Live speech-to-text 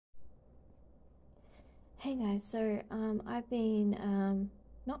Hey guys, I've been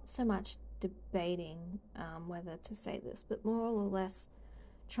not so much debating whether to say this, but more or less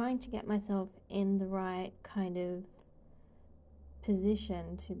trying to get myself in the right kind of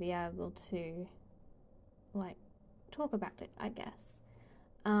position to be able to like talk about it, I guess.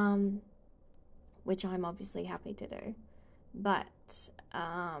 Um, which I'm obviously happy to do. But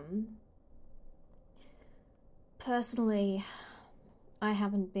personally, I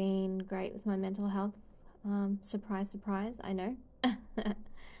haven't been great with my mental health. Surprise, surprise, I know.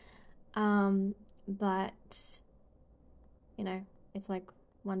 Um, but, you know, it's like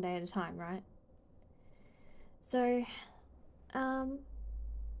one day at a time, right? So, um,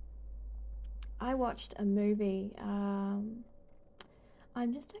 I watched a movie. I'm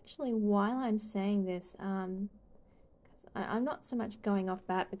just actually, while I'm saying this, because I'm not so much going off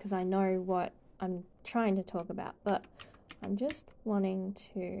that because I know what I'm trying to talk about, but I'm just wanting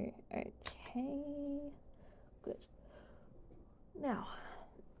to. Okay, good. Now,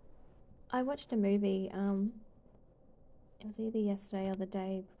 I watched a movie. It was either yesterday or the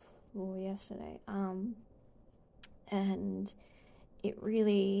day before yesterday. And it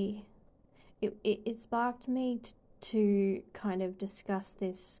really it sparked me to kind of discuss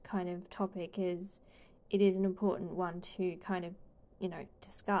this kind of topic, as it is an important one to kind of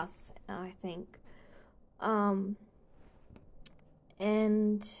discuss, I think. And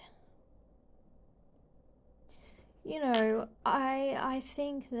I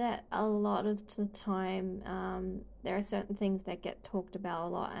think that a lot of the time, there are certain things that get talked about a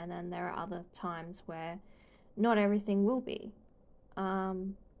lot, and then there are other times where not everything will be. Now,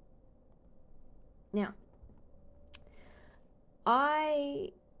 I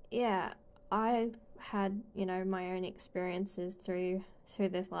yeah, I've had my own experiences through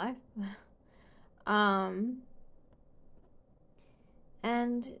this life, um,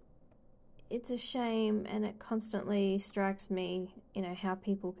 and it's a shame, and it constantly strikes me, how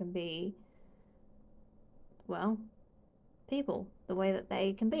people can be, well, people, the way that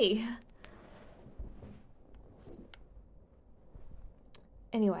they can be.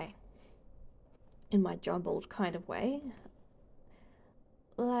 Anyway, in my jumbled kind of way,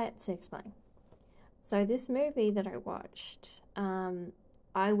 let's explain. So this movie that I watched,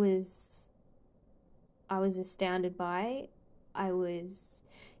 I was astounded by. I was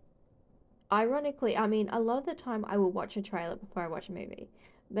Ironically, I mean, a lot of the time I will watch a trailer before I watch a movie,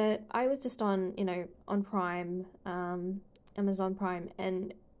 but I was just on, on Prime, Amazon Prime,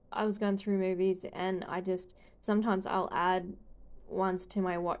 and I was going through movies, and sometimes I'll add ones to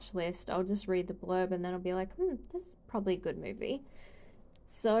my watch list. I'll just read the blurb, and then I'll be like, this is probably a good movie.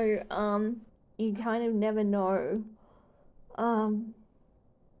 So, you kind of never know, um,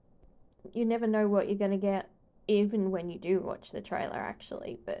 you never know what you're gonna get, even when you do watch the trailer,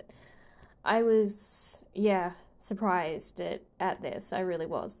 actually, but I was, surprised at this. I really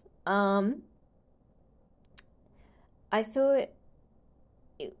was. I thought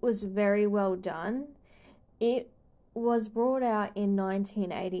it was very well done. It was brought out in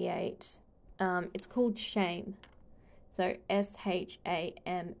 1988. It's called Shame. So Shame,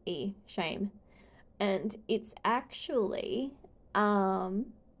 Shame. And it's actually,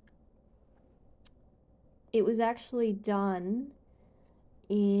 it was actually done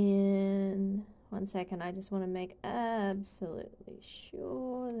in one second. I just want to make absolutely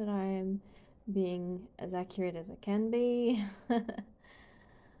sure that I am being as accurate as I can be.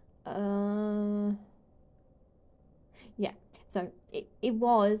 Yeah, so it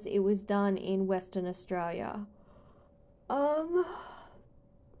was done in Western Australia. I'll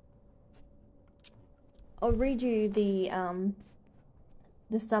read you the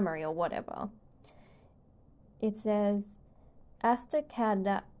summary or whatever. It says, Asta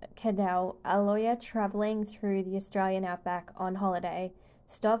Cadell, a lawyer travelling through the Australian outback on holiday,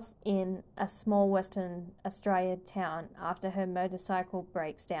 stops in a small Western Australia town after her motorcycle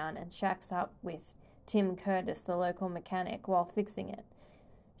breaks down and shacks up with Tim Curtis, the local mechanic, while fixing it.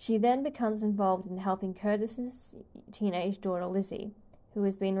 She then becomes involved in helping Curtis's teenage daughter Lizzie, who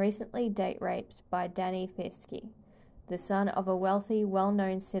has been recently date raped by Danny Fiske, the son of a wealthy,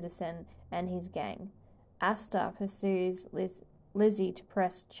 well-known citizen, and his gang. Asta pursues Lizzie to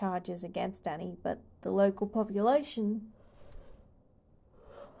press charges against Danny, but the local population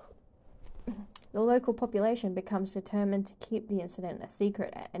becomes determined to keep the incident a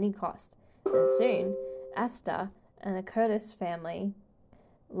secret at any cost. And soon, Asta and the Curtis family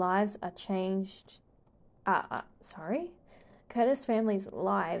lives are changed. Curtis family's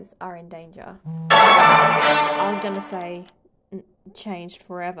lives are in danger. I was going to say changed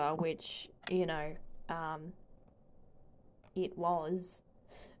forever, which, it was.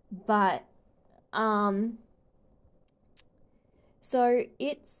 But So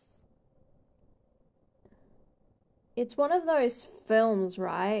it's one of those films,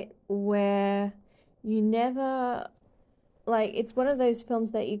 right, where you never, like, it's one of those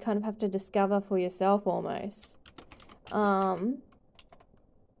films that you kind of have to discover for yourself almost.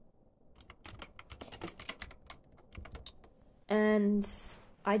 And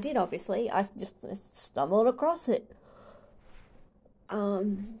I did, obviously. I just stumbled across it.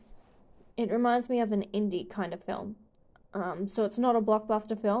 It reminds me of an indie kind of film. So it's not a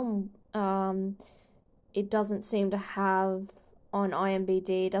blockbuster film. It doesn't seem to have on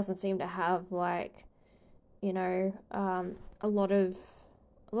IMDb. It doesn't seem to have like, a lot of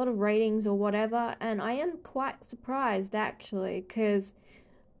ratings or whatever. And I am quite surprised actually, because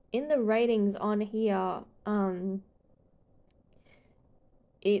in the ratings on here,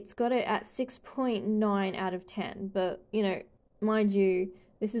 it's got it at 6.9 out of 10. But mind you,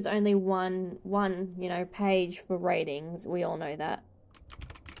 this is only one page for ratings. We all know that.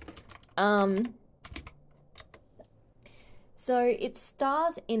 So it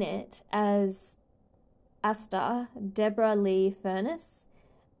stars in it as Asta, Deborah Lee Furness,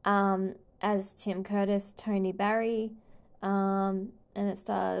 as Tim Curtis, Tony Barry, and it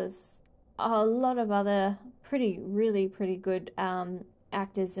stars a lot of other really pretty good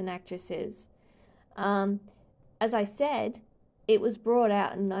actors and actresses. As I said, it was brought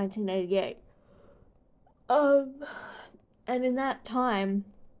out in 1988. And in that time,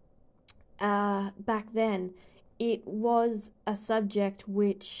 back then, it was a subject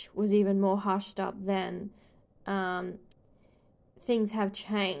which was even more hushed up then. Things have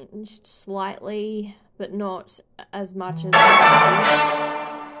changed slightly, but not as much as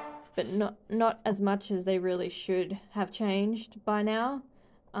not as much as they really should have changed by now.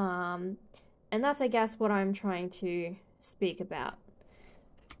 And that's, I guess, what I'm trying to speak about.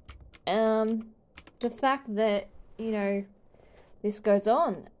 The fact that, this goes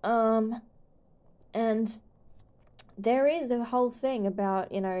on. And there is a whole thing about,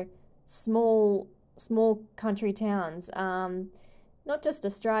 small country towns. Not just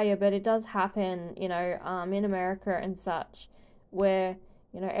Australia, but it does happen, in America and such, where,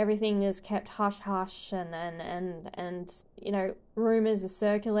 everything is kept hush-hush and rumors are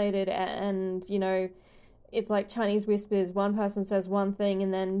circulated and, it's like Chinese whispers. One person says one thing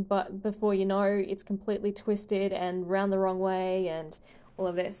and then but before you know, it's completely twisted and round the wrong way and all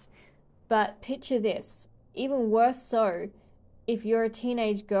of this. But picture this, even worse so, if you're a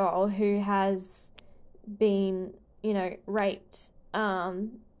teenage girl who has been, raped,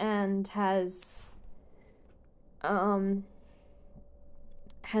 and has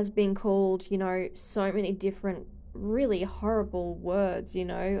been called, so many different really horrible words,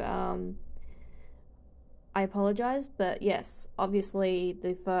 I apologize, but yes, obviously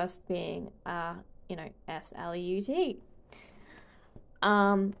the first being, SLUT.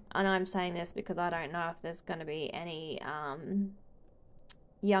 And I'm saying this because I don't know if there's going to be any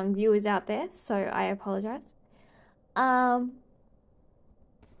young viewers out there, so I apologize. But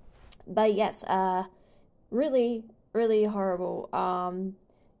yes, really, really horrible.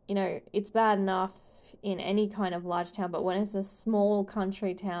 It's bad enough in any kind of large town, but when it's a small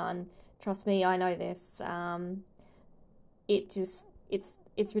country town, trust me, I know this. It's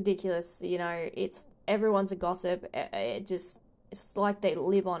ridiculous. It's everyone's a gossip. It's like they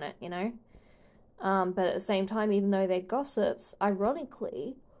live on it. But at the same time, even though they're gossips,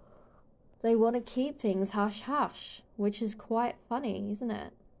 ironically, they want to keep things hush hush, which is quite funny, isn't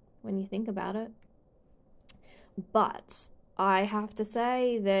it, when you think about it? But I have to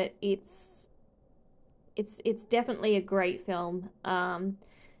say that it's definitely a great film.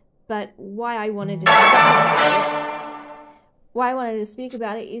 But why I wanted to speak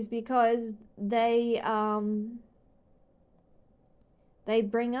about it is because they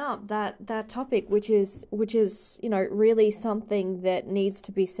bring up that topic, which is really something that needs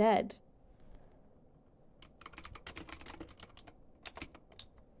to be said.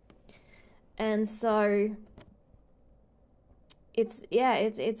 And so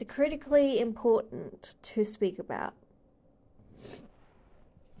it's critically important to speak about.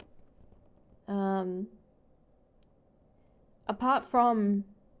 Apart from,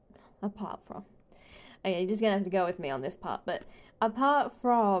 okay, you're just gonna have to go with me on this part, but apart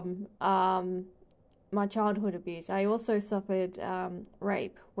from my childhood abuse, I also suffered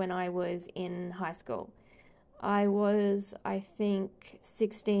rape when I was in high school. I was, I think,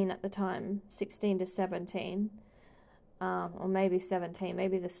 16 at the time, 16 to 17, or maybe 17,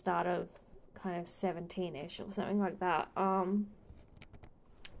 maybe the start of kind of 17-ish or something like that.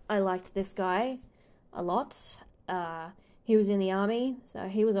 I liked this guy a lot. He was in the army, so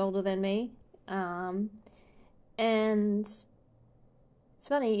he was older than me. And it's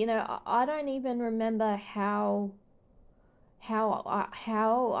funny, you know, I don't even remember how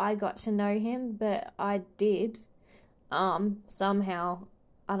I got to know him, but I did. Somehow.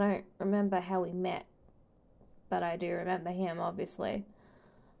 I don't remember how we met, but I do remember him, obviously.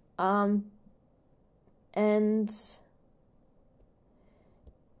 And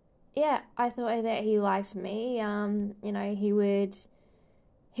yeah, I thought that he liked me. You know, he would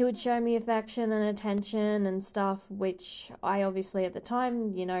show me affection and attention and stuff, which I obviously at the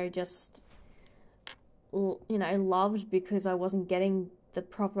time, you know, just loved because I wasn't getting the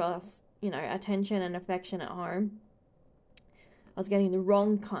proper, attention and affection at home. I was getting the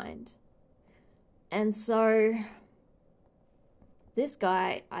wrong kind. And so this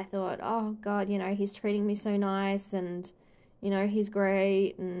guy, I thought, oh God, you know, he's treating me so nice and, you know, he's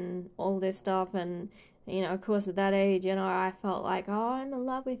great and all this stuff. And, you know, of course at that age, you know, I felt like, oh, I'm in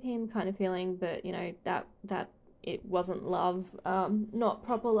love with him kind of feeling. But, you know, that it wasn't love, not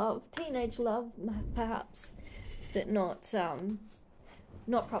proper love, teenage love, perhaps, but not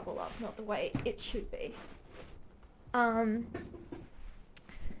proper love, not the way it should be.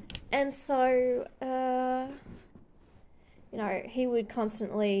 And so, you know, he would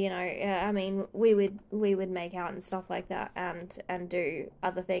constantly, you know, I mean, we would make out and stuff like that, and do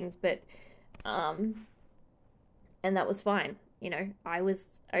other things, but, and that was fine. You know, I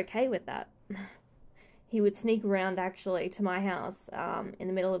was okay with that. He would sneak around actually to my house, in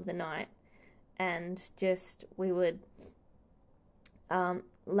the middle of the night, and just we would,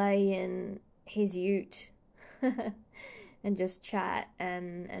 lay in his ute. And just chat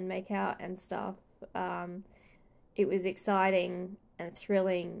and make out and stuff. It was exciting and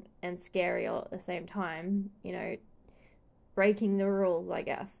thrilling and scary all at the same time, you know, breaking the rules, I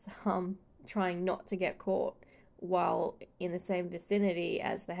guess, trying not to get caught while in the same vicinity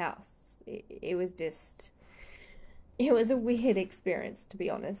as the house. It was a weird experience, to be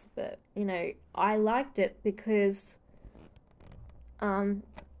honest, but, you know, I liked it because,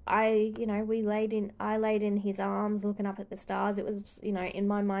 I laid in his arms looking up at the stars. It was, you know, in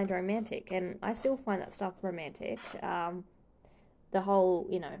my mind romantic, and I still find that stuff romantic. The whole,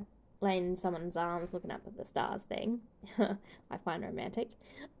 you know, laying in someone's arms looking up at the stars thing, I find romantic.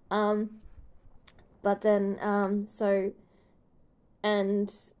 But then,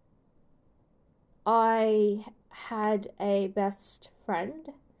 and I had a best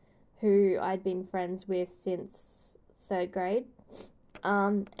friend who I'd been friends with since third grade.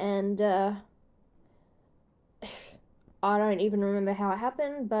 And I don't even remember how it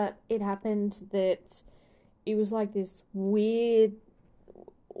happened, but it happened that it was like this weird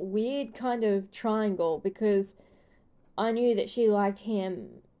kind of triangle, because I knew that she liked him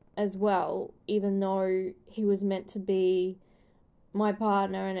as well, even though he was meant to be my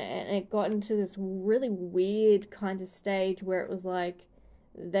partner, and it got into this really weird kind of stage where it was like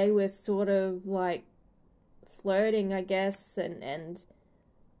they were sort of like flirting, I guess, and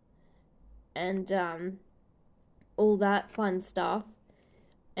all that fun stuff.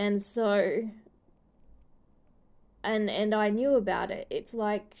 And so and I knew about it. It's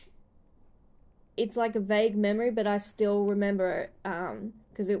like a vague memory, but I still remember it,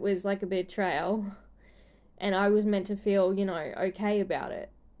 because it was like a betrayal, and I was meant to feel, you know, okay about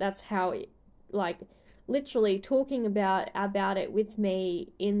it. That's how it, like, literally talking about it with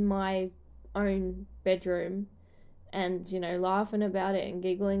me in my own bedroom, and, you know, laughing about it and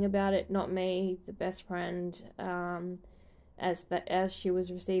giggling about it. Not me, the best friend, as she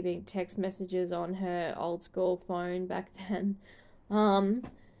was receiving text messages on her old school phone back then. And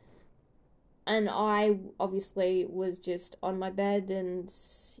I obviously was just on my bed and,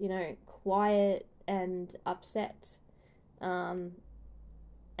 you know, quiet and upset. And,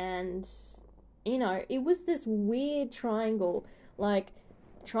 you know, it was this weird triangle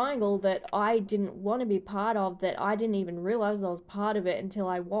that I didn't want to be part of, that I didn't even realize I was part of it until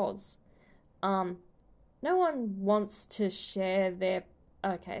I was. No one wants to share their...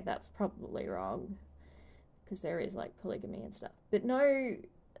 Okay, that's probably wrong, because there is, like, polygamy and stuff. But no,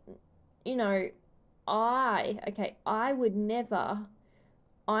 you know, I would never...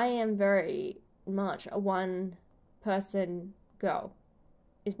 I am very much a one-person girl,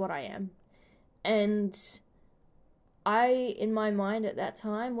 is what I am. And I, in my mind at that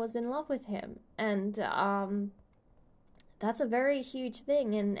time, was in love with him. And that's a very huge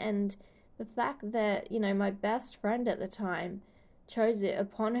thing. And the fact that, you know, my best friend at the time chose it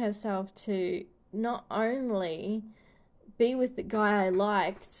upon herself to not only be with the guy I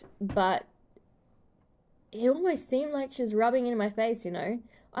liked, but it almost seemed like she was rubbing it in my face, you know.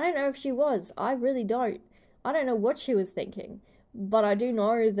 I don't know if she was. I really don't. I don't know what she was thinking. But I do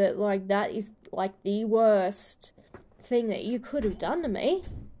know that, like, that is, like, the worst thing that you could have done to me.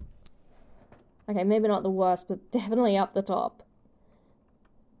 Okay, maybe not the worst, but definitely up the top.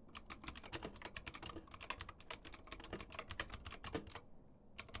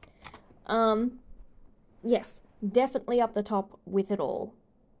 Yes, definitely up the top with it all.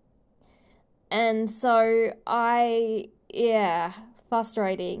 And so yeah,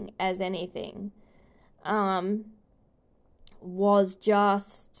 frustrating as anything. Was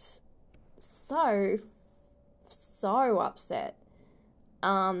just so upset.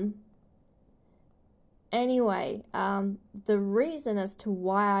 Anyway, the reason as to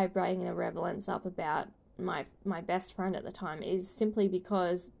why I bring the relevance up about my best friend at the time is simply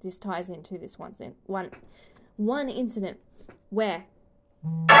because this ties into this one incident where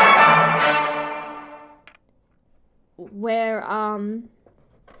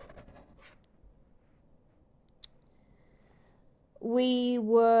we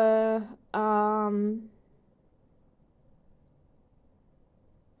were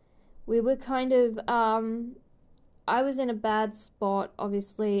kind of I was in a bad spot,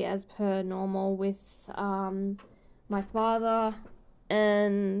 obviously, as per normal, with my father,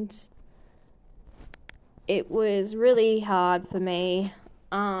 and it was really hard for me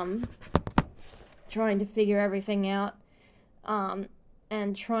trying to figure everything out, and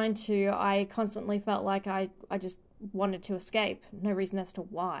I constantly felt like I just wanted to escape. No reason as to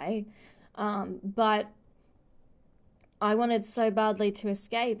why, but I wanted so badly to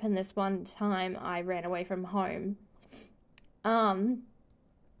escape, and this one time I ran away from home. And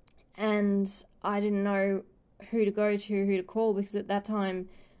I didn't know who to go to, who to call, because at that time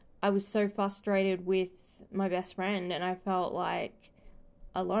I was so frustrated with my best friend, and I felt like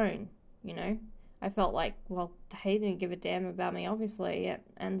alone, you know? I felt like, well, he didn't give a damn about me, obviously,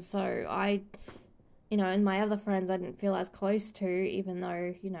 and so and my other friends I didn't feel as close to, even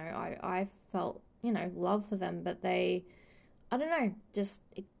though, I felt, love for them, but I don't know, just,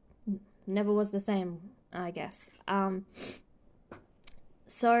 it never was the same, I guess.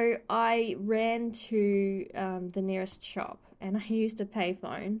 So I ran to the nearest shop, and I used a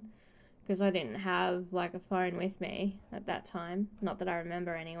payphone because I didn't have like a phone with me at that time. Not that I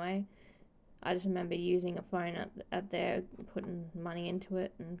remember anyway. I just remember using a phone at there, putting money into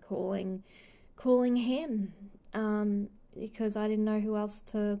it and calling him because I didn't know who else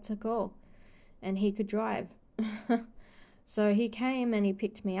to call, and he could drive. So he came and he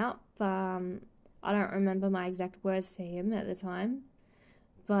picked me up. I don't remember my exact words to him at the time,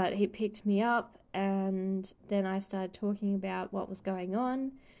 but he picked me up, and then I started talking about what was going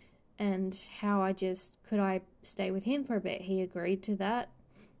on and how could I stay with him for a bit. He agreed to that,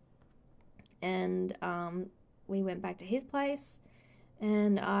 and we went back to his place,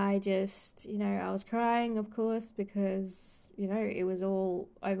 and I just, I was crying, of course, because, it was all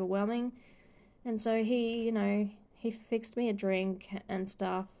overwhelming. And so he fixed me a drink and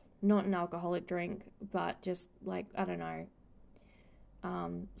stuff, not an alcoholic drink, but just like, I don't know,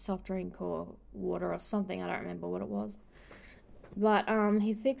 soft drink or water or something. I don't remember what it was. But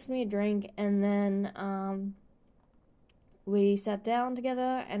he fixed me a drink, and then we sat down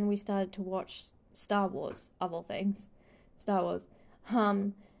together and we started to watch Star Wars, of all things. Star Wars.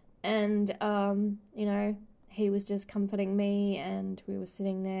 And he was just comforting me, and we were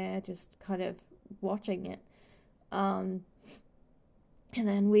sitting there just kind of watching it. And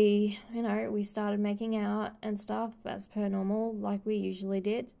then we started making out and stuff as per normal, like we usually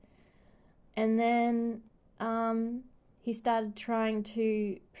did. And then he started trying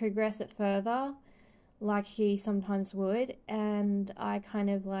to progress it further, like he sometimes would. And I kind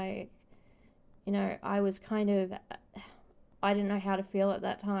of like, I was kind of, I didn't know how to feel at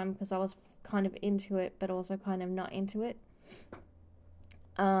that time because I was kind of into it, but also kind of not into it.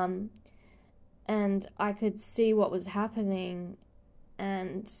 And I could see what was happening,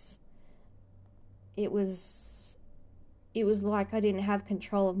 and it was like I didn't have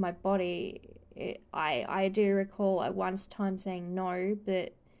control of my body. I do recall at one time saying no,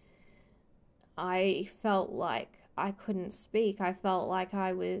 but I felt like I couldn't speak. I felt like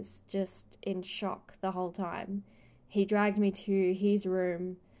I was just in shock the whole time. He dragged me to his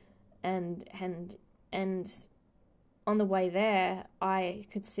room, and on the way there, I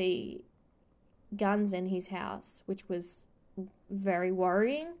could see guns in his house, which was very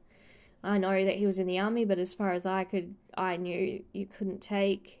worrying. I know that he was in the army, but as far as I knew you couldn't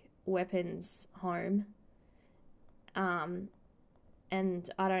take weapons home. And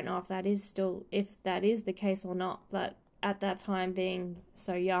I don't know if that is the case or not, but at that time, being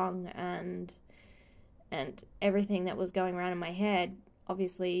so young and everything that was going around in my head,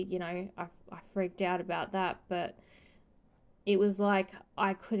 obviously, I freaked out about that, but it was like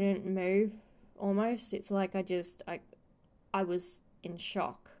I couldn't move almost. It's like I was in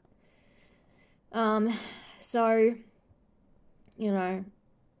shock. So, you know,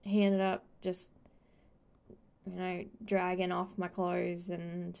 he ended up just, dragging off my clothes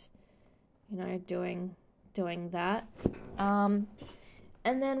and, doing that. And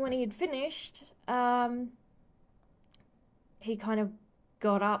then when he had finished, he kind of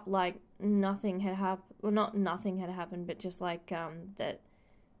got up like nothing had happened. Well, not nothing had happened, but just like that.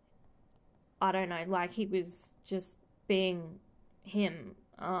 I don't know. Like he was just being him.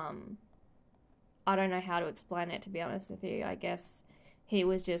 I don't know how to explain it, to be honest with you. I guess he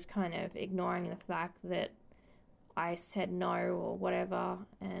was just kind of ignoring the fact that I said no or whatever,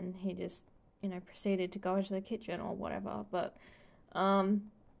 and he just, proceeded to go into the kitchen or whatever. But then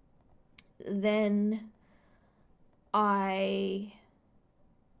I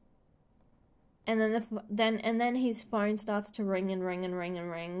and then his phone starts to ring and ring and ring and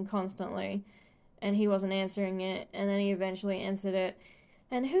ring constantly, and he wasn't answering it, and then he eventually answered it.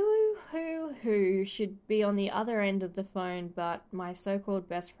 And who should be on the other end of the phone but my so-called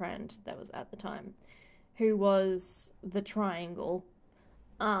best friend that was at the time, who was the triangle.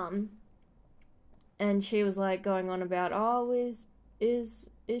 And she was like going on about, oh, is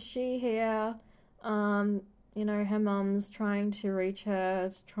she here? Her mum's trying to reach her,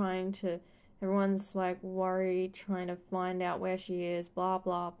 everyone's like worried, trying to find out where she is, blah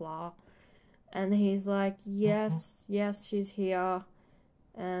blah blah. And he's like, yes, she's here.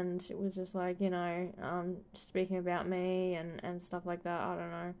 And it was just like, speaking about me and stuff like that. I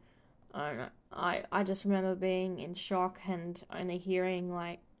don't know. I just remember being in shock and only hearing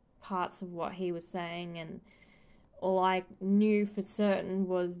like parts of what he was saying, and all I knew for certain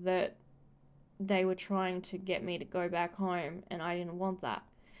was that they were trying to get me to go back home, and I didn't want that.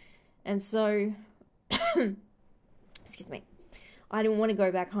 And so, excuse me, I didn't want to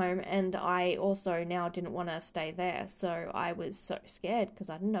go back home, and I also now didn't want to stay there. So I was so scared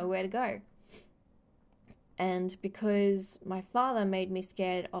because I didn't know where to go. And because my father made me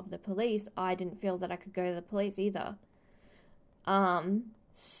scared of the police, I didn't feel that I could go to the police either.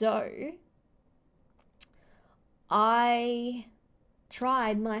 So I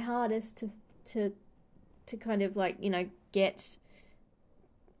tried my hardest to kind of like, get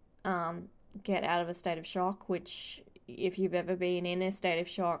out of a state of shock, which if you've ever been in a state of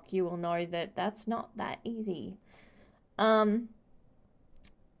shock, you will know that that's not that easy.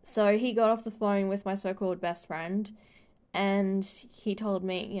 So he got off the phone with my so-called best friend, and he told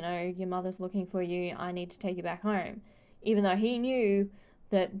me, your mother's looking for you, I need to take you back home. Even though he knew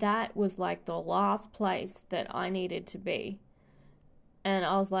that was like the last place that I needed to be. And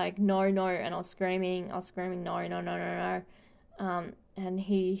I was like, no, and I was screaming, no. And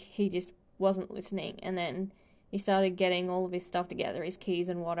he just wasn't listening. And then he started getting all of his stuff together, his keys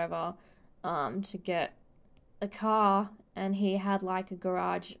and whatever, to get a car. And he had like a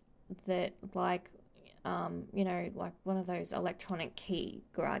garage that like, like one of those electronic key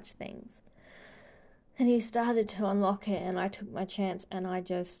garage things. And he started to unlock it, and I took my chance, and I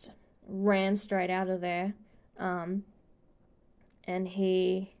just ran straight out of there. And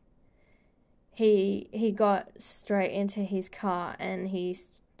he got straight into his car, and he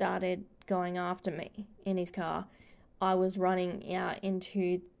started going after me in his car. I was running out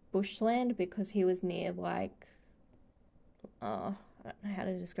into bushland because he was near like, I don't know how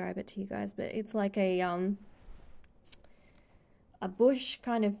to describe it to you guys, but it's like a bush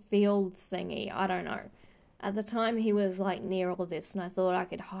kind of field thingy. I don't know. At the time, he was like near all this, and I thought I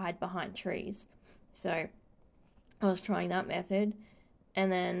could hide behind trees. So I was trying that method,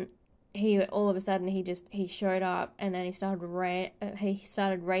 and then he all of a sudden he showed up, and then he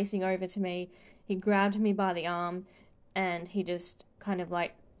started racing over to me. He grabbed me by the arm, and he just kind of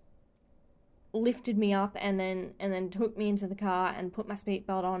like lifted me up, and then took me into the car and put my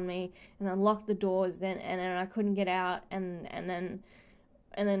seatbelt on me, and then locked the doors. And then I couldn't get out, and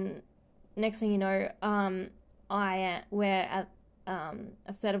then next thing you know, we're at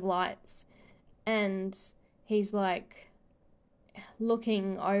a set of lights, and he's like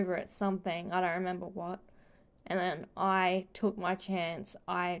looking over at something, I don't remember what. And then I took my chance.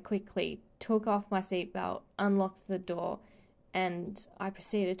 I quickly took off my seatbelt, unlocked the door, and I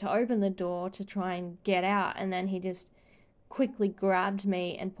proceeded to open the door to try and get out. And then he just quickly grabbed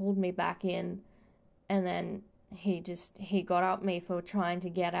me and pulled me back in. And then he got up me for trying to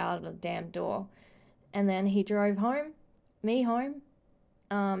get out of the damn door. And then he drove me home,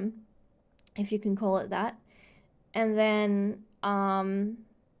 if you can call it that. And then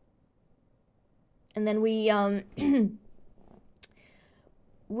we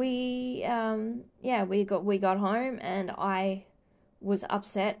we got home, and I was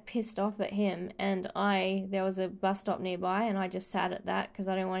upset, pissed off at him, and there was a bus stop nearby, and I just sat at that because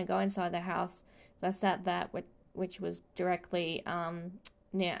I didn't want to go inside the house. So I sat that, which was directly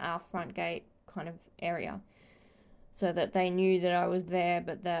near our front gate kind of area, so that they knew that I was there,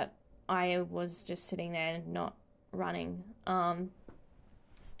 but that I was just sitting there and not running.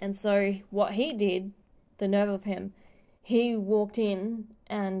 And so what he did, the nerve of him, he walked in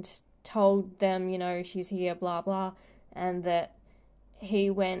and told them, she's here, blah, blah, and that he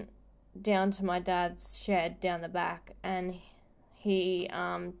went down to my dad's shed down the back, and he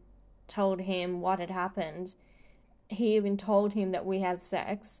told him what had happened. He even told him that we had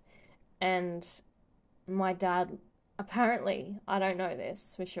sex, and my dad, apparently, I don't know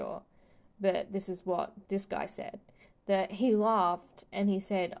this for sure, but this is what this guy said, that he laughed and he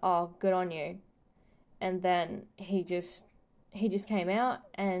said, "Oh, good on you." And then he just came out,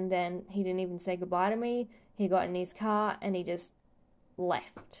 and then he didn't even say goodbye to me. He got in his car and he just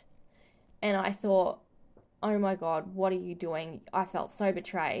left. And I thought, oh my God, what are you doing? I felt so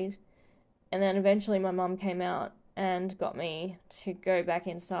betrayed. And then eventually my mum came out and got me to go back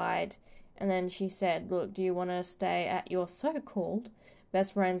inside. And then she said, look, do you want to stay at your so-called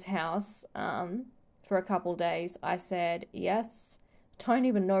best friend's house for a couple days? I said, yes. Don't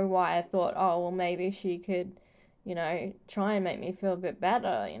even know why. I thought, oh, well, maybe she could, try and make me feel a bit better.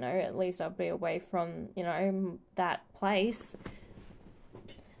 At least I'll be away from, that place.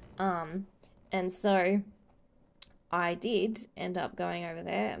 And so I did end up going over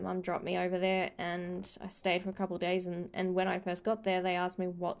there. Mum dropped me over there, and I stayed for a couple of days. And when I first got there, they asked me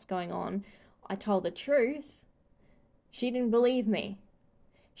what's going on. I told the truth. She didn't believe me.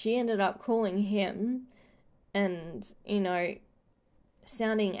 She ended up calling him and,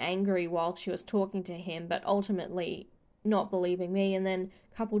 sounding angry while she was talking to him, but ultimately not believing me. And then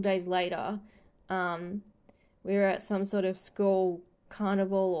a couple of days later, we were at some sort of school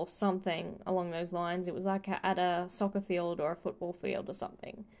carnival or something along those lines. It was like at a soccer field or a football field or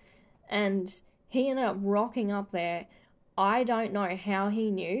something. And he ended up rocking up there. I don't know how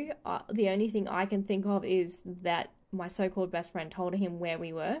he knew. The only thing I can think of is that my so-called best friend told him where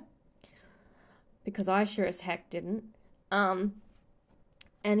we were, because I sure as heck didn't.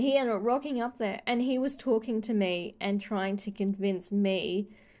 And he ended up rocking up there, and he was talking to me and trying to convince me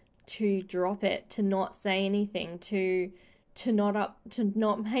to drop it, to not say anything, to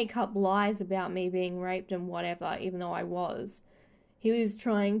not make up lies about me being raped and whatever, even though I was. He was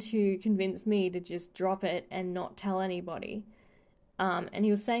trying to convince me to just drop it and not tell anybody. And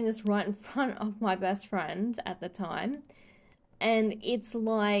he was saying this right in front of my best friend at the time. And it's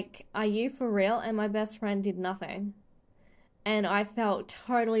like, are you for real? And my best friend did nothing. And I felt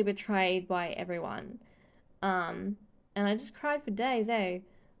totally betrayed by everyone. And I just cried for days, I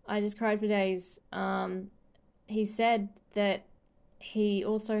just cried for days. He said that he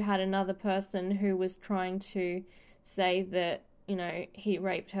also had another person who was trying to say that, he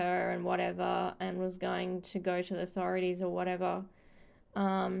raped her and whatever, and was going to go to the authorities or whatever.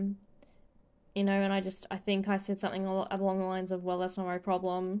 And I think I said something along the lines of, well, that's not my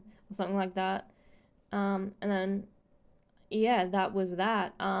problem, or something like that. And then, yeah, that was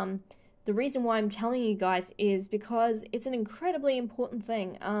that. The reason why I'm telling you guys is because it's an incredibly important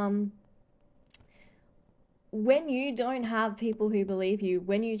thing. When you don't have people who believe you,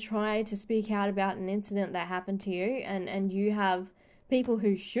 when you try to speak out about an incident that happened to you, and you have people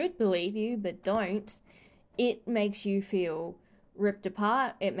who should believe you but don't, it makes you feel ripped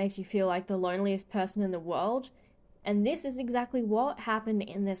apart. It makes you feel like the loneliest person in the world. And this is exactly what happened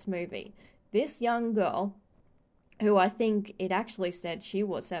in this movie. This young girl, who I think it actually said she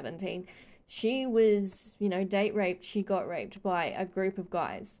was 17, she was, date raped. She got raped by a group of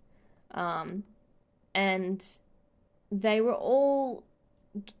guys. And they were all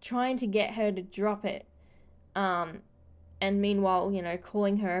trying to get her to drop it. And meanwhile,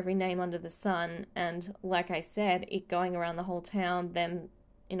 calling her every name under the sun. And like I said, it going around the whole town, them,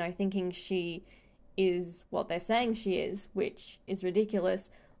 thinking she is what they're saying she is, which is ridiculous.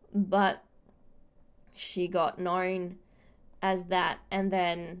 But she got known as that. And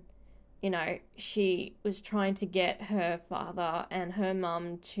then, she was trying to get her father and her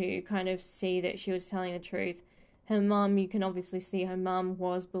mum to kind of see that she was telling the truth. Her mum, you can obviously see her mum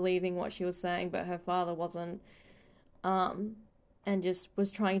was believing what she was saying, but her father wasn't. And just was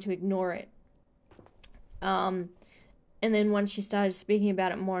trying to ignore it. And then once she started speaking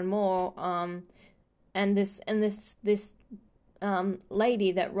about it more and more, and this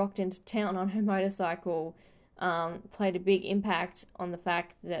lady that rocked into town on her motorcycle, played a big impact on the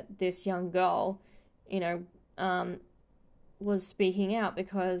fact that this young girl, was speaking out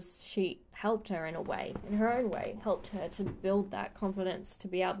because she helped her in a way, in her own way, helped her to build that confidence to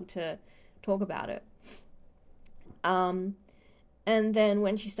be able to talk about it. And then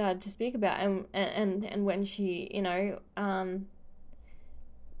when she started to speak about and when she,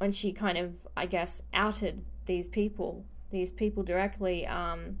 when she kind of, I guess, outed these people directly,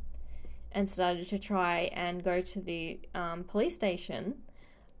 and started to try and go to the police station,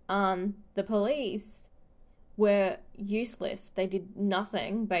 the police were useless. They did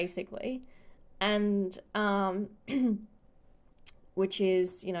nothing, basically. And which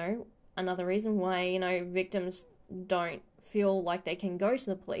is, another reason why, victims don't feel like they can go to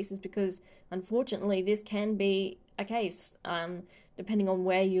the police, is because, unfortunately, this can be a case. Depending on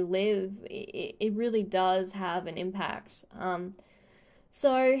where you live, it really does have an impact.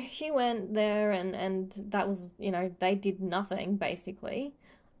 So she went there, and that was, they did nothing, basically.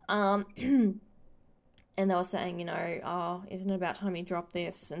 And they were saying, oh, isn't it about time you drop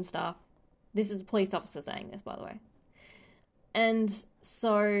this and stuff? This is a police officer saying this, by the way. And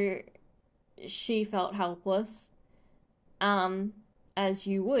so she felt helpless, as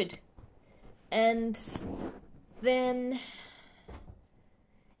you would. And then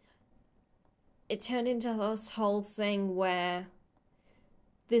it turned into this whole thing where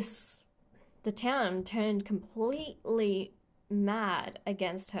the town turned completely mad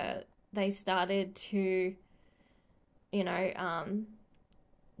against her. They started to,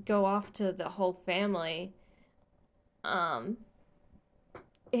 go after the whole family.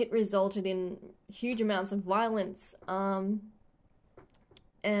 It resulted in huge amounts of violence,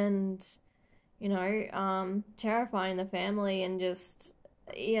 and, terrifying the family, and just,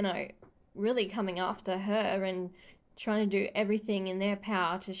 really coming after her and trying to do everything in their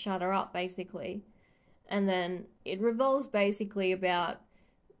power to shut her up, basically. And then it revolves basically about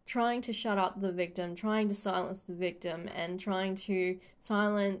trying to shut up the victim, trying to silence the victim, and trying to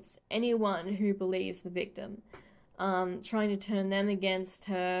silence anyone who believes the victim, trying to turn them against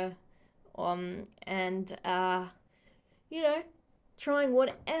her, and trying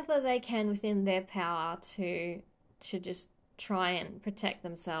whatever they can within their power to just try and protect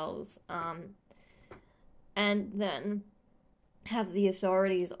themselves, and then have the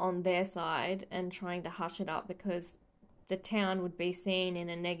authorities on their side and trying to hush it up, because the town would be seen in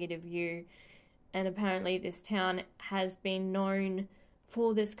a negative view. And apparently this town has been known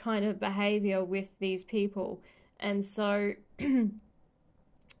for this kind of behavior with these people. And so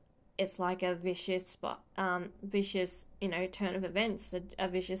it's like a vicious, turn of events, a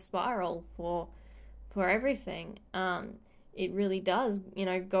vicious spiral for everything. It really does,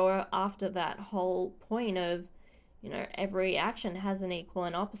 go after that whole point of, every action has an equal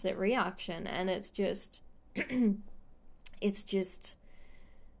and opposite reaction. And it's just,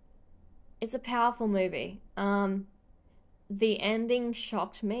 it's a powerful movie. The ending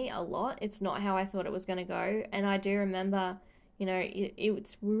shocked me a lot. It's not how I thought it was going to go. And I do remember,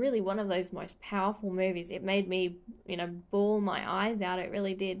 it's really one of those most powerful movies. It made me, bawl my eyes out. It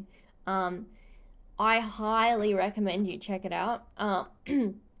really did. I highly recommend you check it out.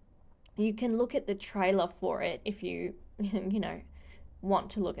 You can look at the trailer for it if you, want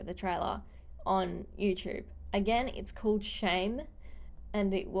to look at the trailer on YouTube. Again, it's called Shame,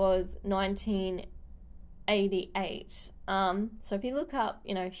 and it was 1988. So if you look up,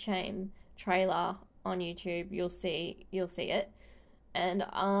 Shame trailer on YouTube, you'll see it. And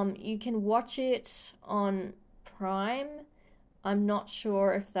you can watch it on Prime. I'm not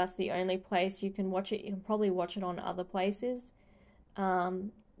sure if that's the only place you can watch it. You can probably watch it on other places,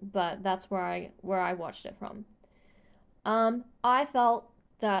 but that's where I watched it from. I felt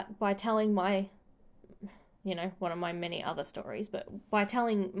that by telling my, one of my many other stories, but by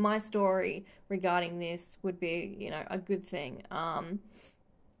telling my story regarding this would be, a good thing,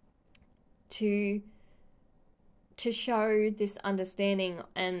 to show this understanding,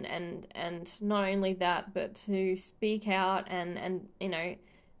 and not only that, but to speak out and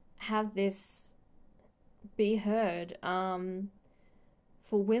have this be heard,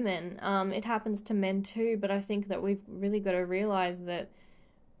 for women. It happens to men too, but I think that we've really got to realize that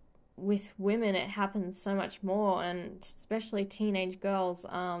with women it happens so much more, and especially teenage girls,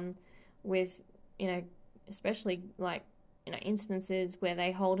 with, especially like, instances where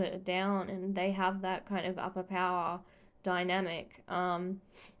they hold it down and they have that kind of upper power dynamic, and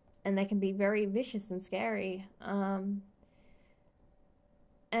they can be very vicious and scary,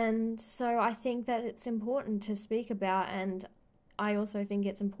 and so I think that it's important to speak about. And I also think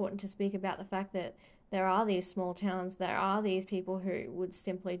it's important to speak about the fact that there are these small towns, there are these people who would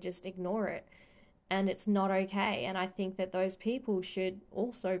simply just ignore it, and it's not okay. And I think that those people should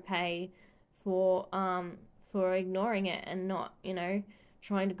also pay for for ignoring it and not,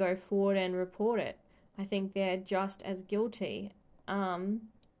 trying to go forward and report it. I think they're just as guilty for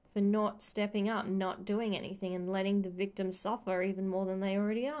not stepping up, not doing anything, and letting the victims suffer even more than they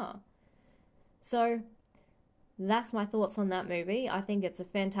already are. So that's my thoughts on that movie. I think it's a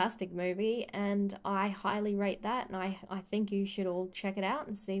fantastic movie, and I highly rate that, and I think you should all check it out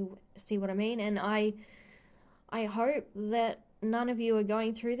and see what I mean. And I hope that none of you are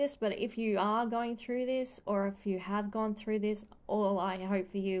going through this, but if you are going through this, or if you have gone through this, all I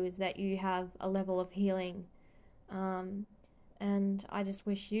hope for you is that you have a level of healing. And I just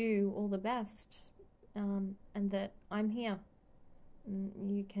wish you all the best, and that I'm here.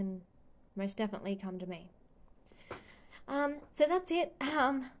 You can most definitely come to me. So that's it.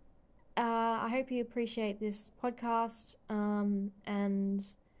 I hope you appreciate this podcast and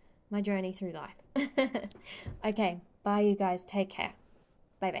my journey through life. Okay, bye you guys. Take care.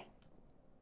 Bye-bye.